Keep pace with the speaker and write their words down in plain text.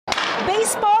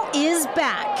Baseball is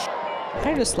back.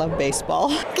 I just love baseball.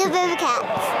 Go River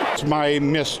Cats. It's my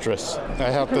mistress.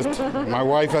 My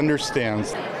wife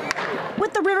understands.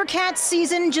 With the River Cats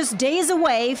season just days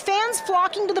away, fans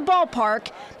flocking to the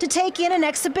ballpark to take in an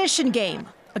exhibition game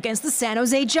against the San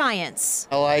Jose Giants.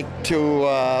 I like to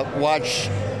watch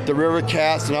the River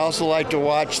Cats and also like to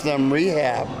watch them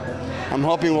rehab. I'm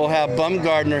hoping we'll have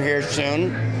Bumgardner here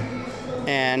soon,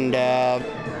 and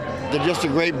they're just a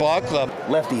great ball club.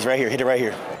 Lefties right here, hit it right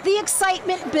here. The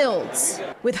excitement builds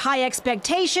with high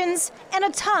expectations and a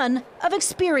ton of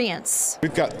experience.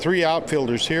 We've got 3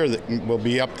 outfielders here that will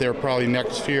be up there probably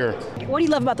next year. What do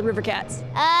you love about the River Cats?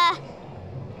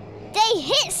 They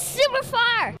hit super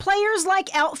far. Players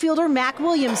like outfielder Mac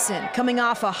Williamson, coming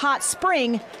off a hot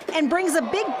spring and brings a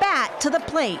big bat to the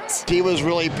plate. He was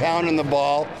really pounding the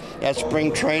ball at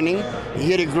spring training.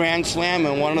 He hit a grand slam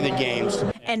in one of the games.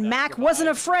 And Mac wasn't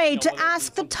afraid to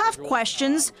ask the tough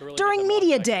questions during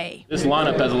media day. This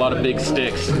lineup has a lot of big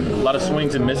sticks, a lot of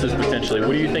swings and misses potentially.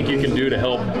 What do you think you can do to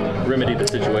help remedy the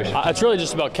situation? It's really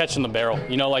just about catching the barrel.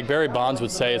 You know, like Barry Bonds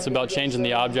would say, it's about changing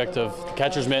the object of the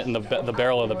catcher's mitt and the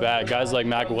barrel of the bat. Guys like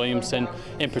Mac Williamson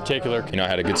in particular. You know, I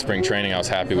had a good spring training. I was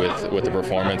happy with the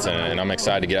performance, and I'm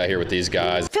excited to get out here with these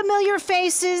guys. Familiar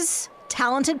faces,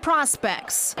 talented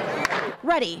prospects,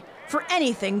 ready for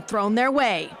anything thrown their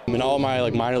way. In all my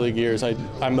minor league years,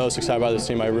 I'm most excited about this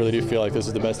team. I really do feel like this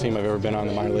is the best team I've ever been on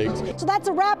in the minor leagues. So that's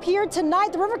a wrap here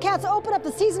tonight. The River Cats open up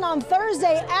the season on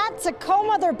Thursday at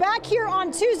Tacoma. They're back here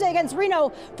on Tuesday against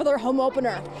Reno for their home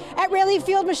opener. At Rayleigh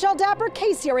Field, Michelle Dapper,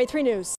 KCRA 3 News.